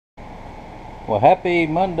Well, happy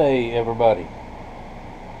Monday, everybody.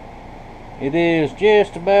 It is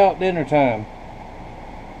just about dinner time.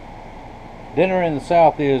 Dinner in the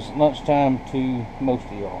South is lunchtime to most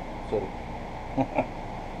of y'all. So,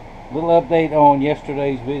 little update on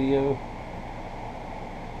yesterday's video.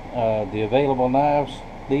 The available knives.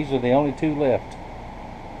 These are the only two left.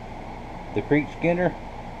 The Creech Skinner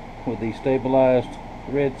with the stabilized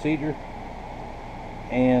red cedar,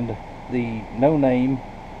 and the no-name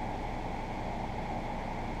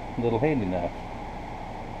little handy knife.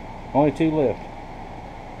 Only two left.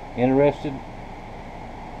 Interested?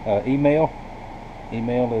 Email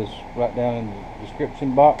is right down in the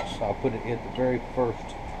description box. I'll put it at the very first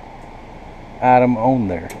item on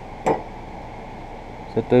there.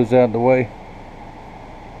 Set those out of the way.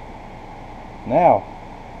 Now,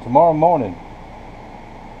 tomorrow morning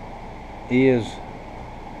is,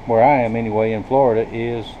 where I am anyway, in Florida,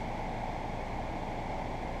 is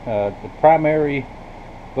the primary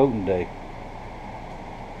voting day.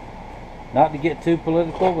 Not to get too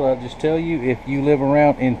political, but I'll just tell you, if you live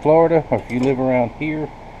around in Florida, or if you live around here,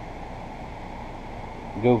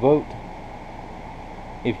 go vote.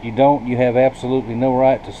 If you don't, you have absolutely no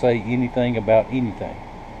right to say anything about anything.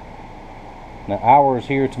 Now, ours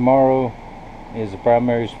here tomorrow is the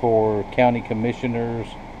primaries for county commissioners,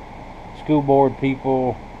 school board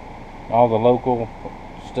people, all the local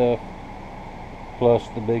stuff, plus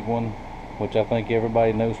the big one, which I think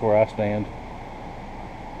everybody knows where I stand.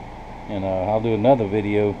 And I'll do another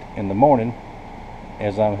video in the morning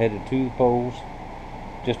as I'm headed to the polls,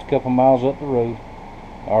 just a couple miles up the road,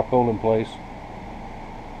 our polling place.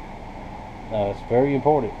 It's very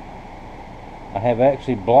important. I have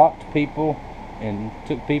actually blocked people and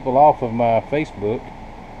took people off of my Facebook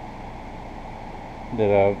that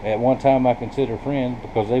at one time I consider friends,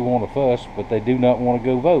 because they want to fuss, but they do not want to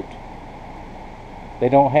go vote. They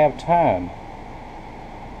don't have time.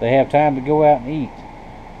 They have time to go out and eat.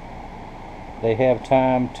 They have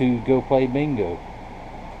time to go play bingo.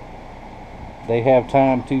 They have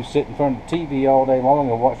time to sit in front of the TV all day long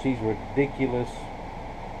and watch these ridiculous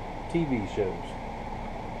TV shows.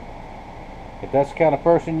 If that's the kind of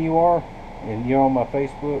person you are, and you're on my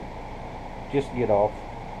Facebook, just get off.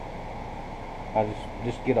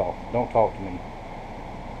 Just get off. Don't talk to me.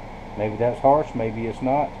 Maybe that's harsh, maybe it's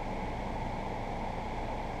not.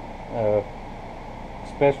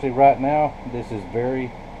 Especially right now, this is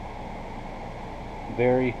very,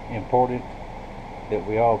 very important that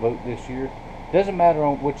we all vote this year. Doesn't matter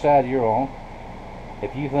on which side you're on.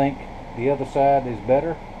 If you think the other side is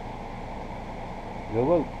better, go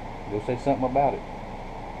vote. Go say something about it.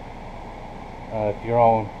 If you're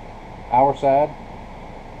on our side,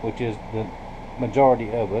 which is the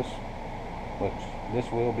majority of us, which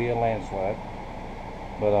this will be a landslide,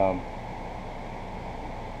 but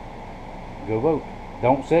go vote.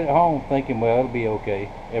 Don't sit at home thinking, well, it'll be okay,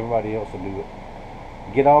 everybody else will do it.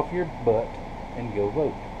 Get off your butt and go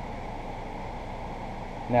vote.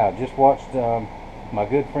 Now, just watched my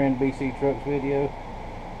good friend BC Trucks video.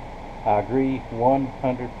 I agree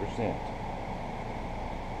 100%.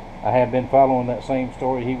 I have been following that same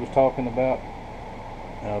story he was talking about,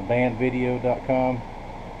 bandvideo.com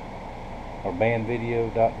or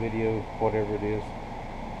bandvideo.video, whatever it is.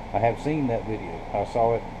 I have seen that video. I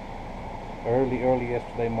saw it early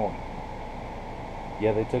yesterday morning.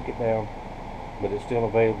 Yeah, they took it down, but it's still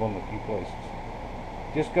available in a few places.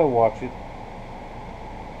 Just go watch it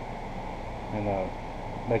and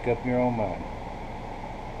make up your own mind.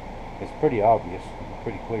 It's pretty obvious,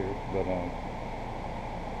 pretty clear, but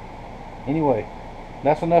anyway,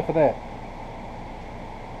 that's enough of that.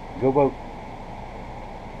 Go vote.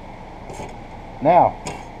 Now,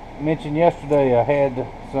 I mentioned yesterday I had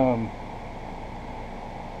some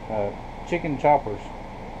chicken choppers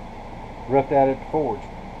roughed out at the forge.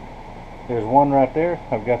 There's one right there.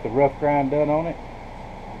 I've got the rough grind done on it.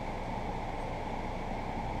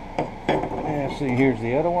 And see, here's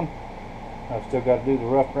the other one. I've still got to do the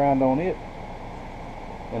rough grind on it.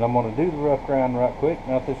 And I'm going to do the rough grind right quick.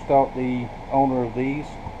 Now, to start, the owner of these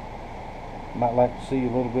might like to see a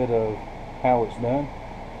little bit of how it's done.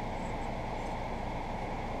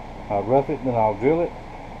 I'll rough it, then I'll drill it,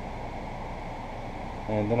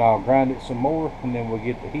 and then I'll grind it some more, and then we'll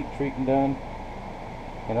get the heat treating done.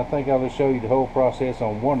 And I think I'll just show you the whole process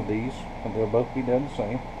on one of these, and they'll both be done the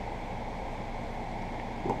same.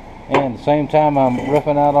 And at the same time I'm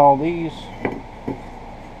roughing out all these,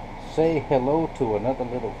 say hello to another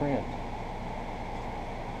little friend.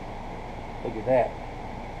 Look at that.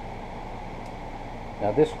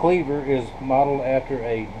 Now, this cleaver is modeled after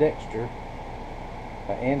a Dexter,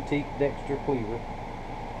 an antique Dexter cleaver,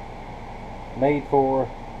 made for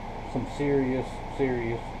some serious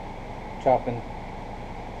chopping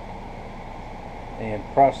and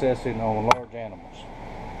processing on large animals,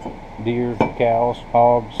 deer, cows,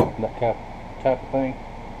 hogs, that type of thing.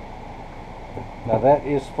 Now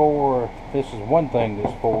this is one thing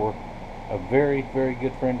that's for a very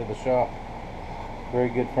good friend of the shop, very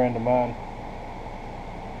good friend of mine,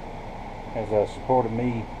 has supported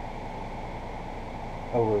me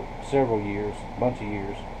over several years, a bunch of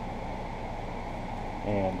years.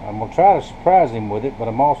 And I'm going to try to surprise him with it, but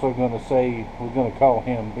I'm also going to say we're going to call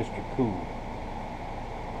him Mr. Cool,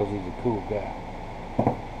 because he's a cool guy.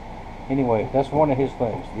 Anyway, that's one of his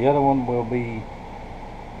things. The other one will be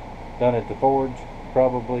done at the forge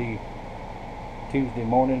probably Tuesday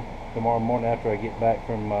morning, tomorrow morning after I get back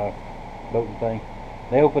from my boating thing.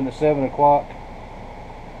 They open at 7 o'clock.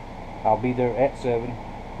 I'll be there at 7,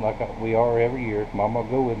 like we are every year. Mama will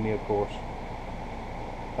go with me, of course.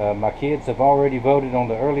 My kids have already voted on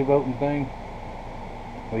the early voting thing,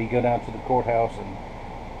 where you go down to the courthouse and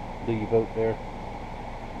do your vote there.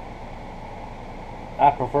 I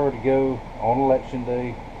prefer to go on election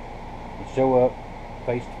day and show up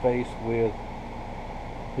face to face with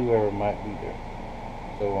whoever might be there.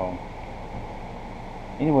 So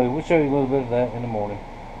anyway, we'll show you a little bit of that in the morning.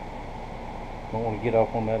 Don't want to get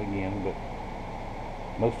off on that again, but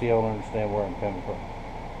most of y'all understand where I'm coming from.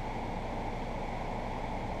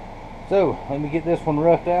 So let me get this one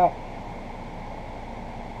roughed out,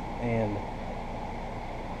 and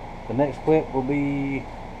the next clip will be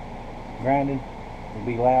grinding. It'll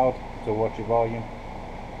be loud, so watch your volume,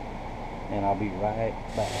 and I'll be right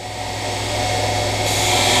back.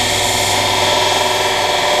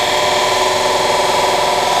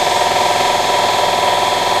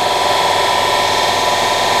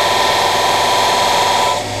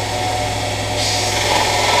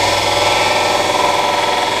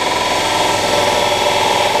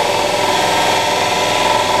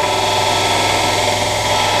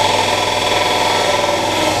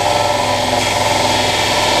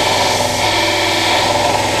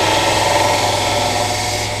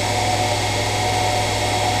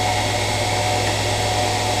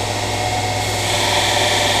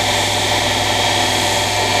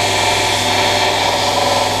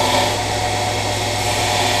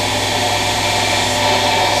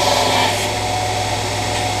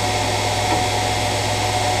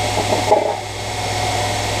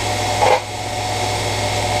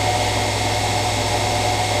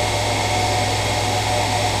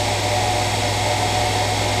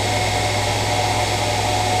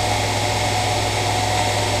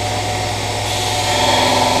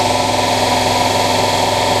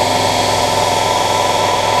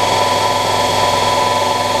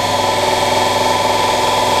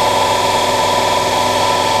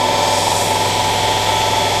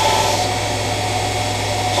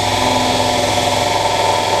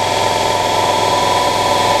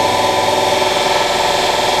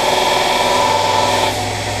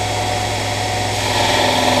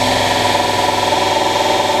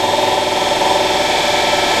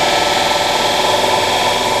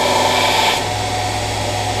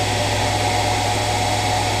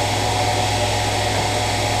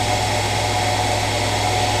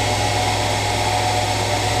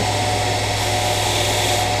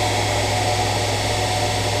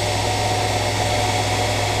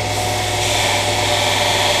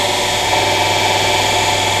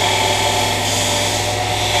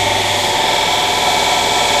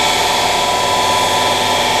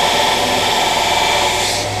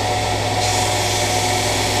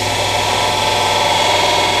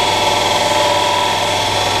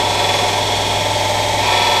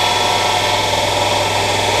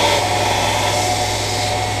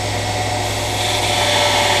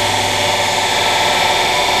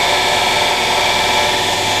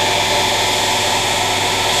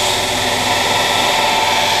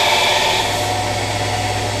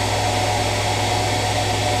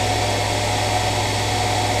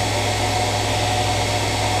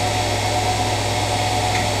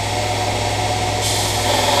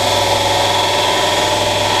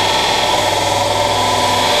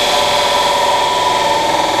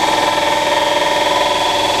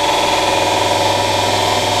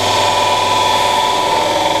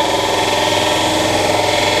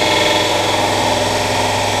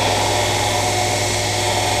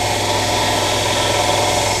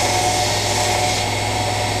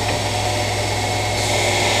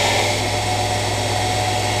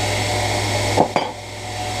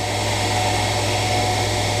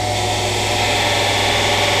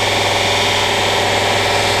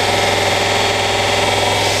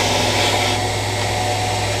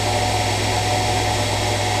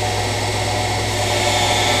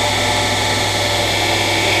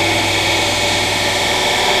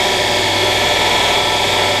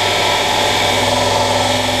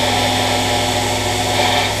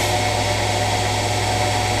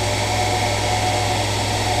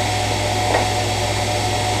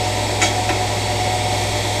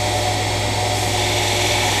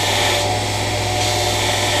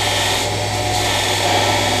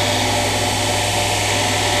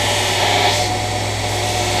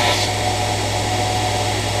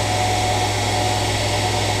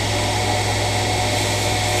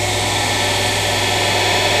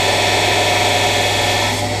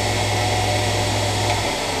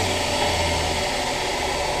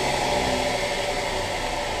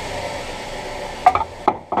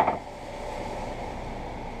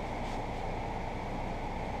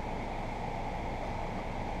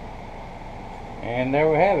 And there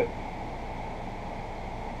we have it.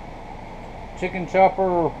 Chicken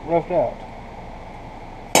chopper roughed out.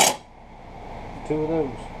 2 of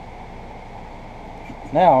those.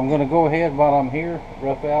 Now I'm going to go ahead while I'm here,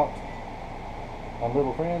 rough out my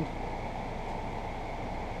little friend.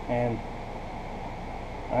 And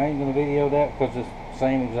I ain't going to video that because it's the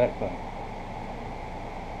same exact thing.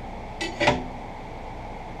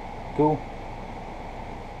 Cool.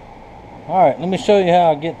 Alright, let me show you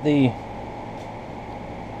how I get the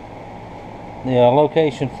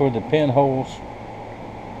location for the pinholes.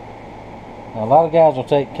 Now, a lot of guys will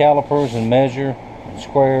take calipers and measure and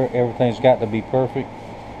square. Everything's got to be perfect.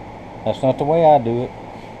 That's not the way I do it,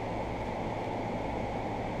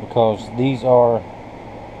 because these are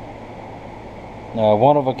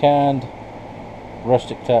one of a kind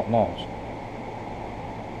rustic type knives.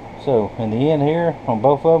 So in the end here on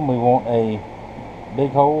both of them we want a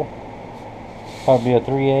big hole, probably a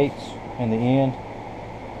 3/8 in the end.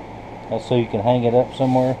 That's so you can hang it up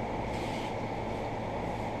somewhere.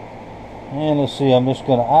 And let's see, I'm just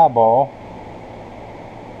going to eyeball.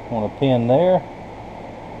 I want a pin there,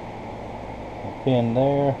 a pin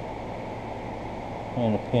there,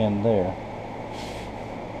 and a pin there.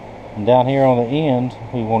 And down here on the end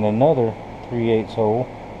we want another 3/8 hole,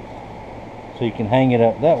 so you can hang it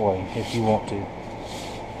up that way if you want to.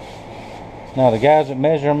 Now the guys that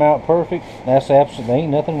measure them out perfect, that's absolutely,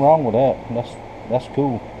 ain't nothing wrong with that. That's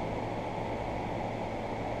cool,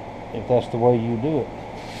 if that's the way you do it.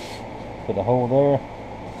 Put a hole there,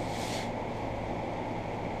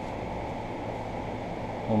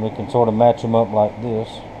 and we can sort of match them up like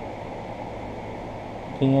this.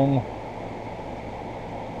 Pin,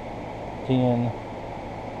 pin,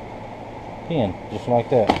 pin, just like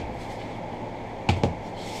that.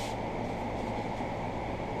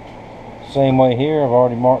 Same way here, I've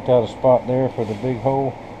already marked out a spot there for the big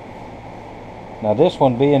hole. Now this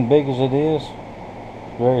one, being big as it is,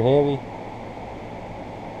 very heavy,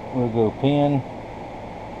 we'll go pin,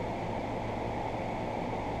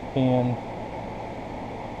 pin,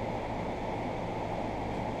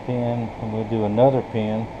 pin, and we'll do another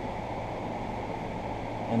pin,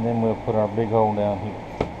 and then we'll put our big hole down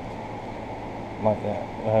here, like that.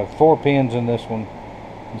 I have 4 pins in this one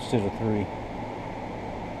instead of 3,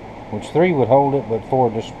 which 3 would hold it, but 4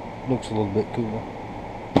 just looks a little bit cooler.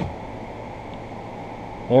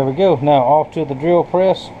 There we go. Now off to the drill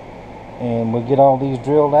press, and we'll get all these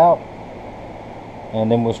drilled out, and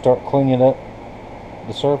then we'll start cleaning up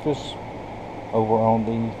the surface over on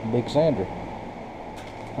the big sander.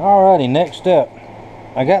 Alrighty, next up,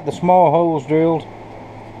 I got the small holes drilled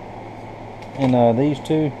in these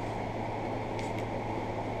 2.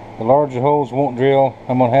 The larger holes won't drill.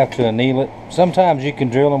 I'm going to have to anneal it. Sometimes you can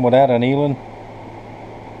drill them without annealing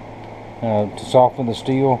to soften the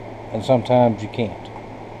steel, and sometimes you can't.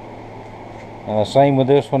 Same with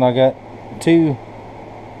this one. I got 2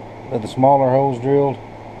 of the smaller holes drilled,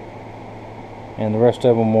 and the rest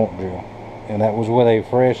of them won't drill. And that was with a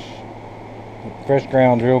fresh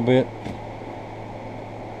ground drill bit.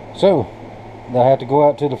 So they'll have to go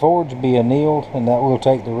out to the forge, be annealed, and that will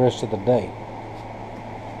take the rest of the day.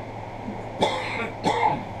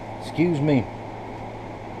 Excuse me.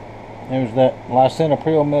 There's that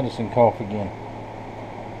lisinopril medicine cough again.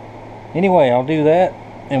 Anyway, I'll do that,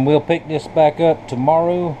 and we'll pick this back up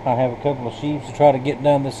tomorrow. I have a couple of sheaves to try to get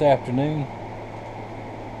done this afternoon.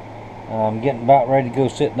 I'm getting about ready to go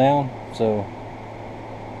sit down, so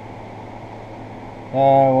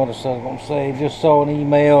what was I going to say? Just saw an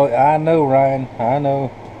email. I know, Ryan, I know.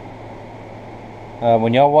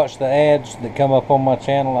 When y'all watch the ads that come up on my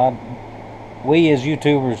channel, we as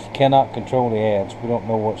YouTubers cannot control the ads. We don't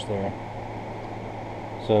know what's there.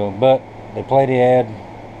 So, but they play the ad.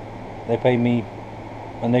 They pay me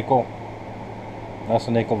a nickel. That's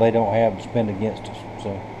a nickel they don't have to spend against us.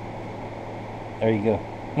 So, there you go.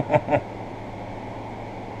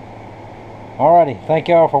 Alrighty, thank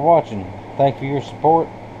y'all for watching. Thank you for your support.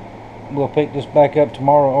 We'll pick this back up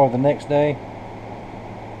tomorrow or the next day,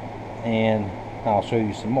 and I'll show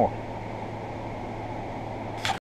you some more.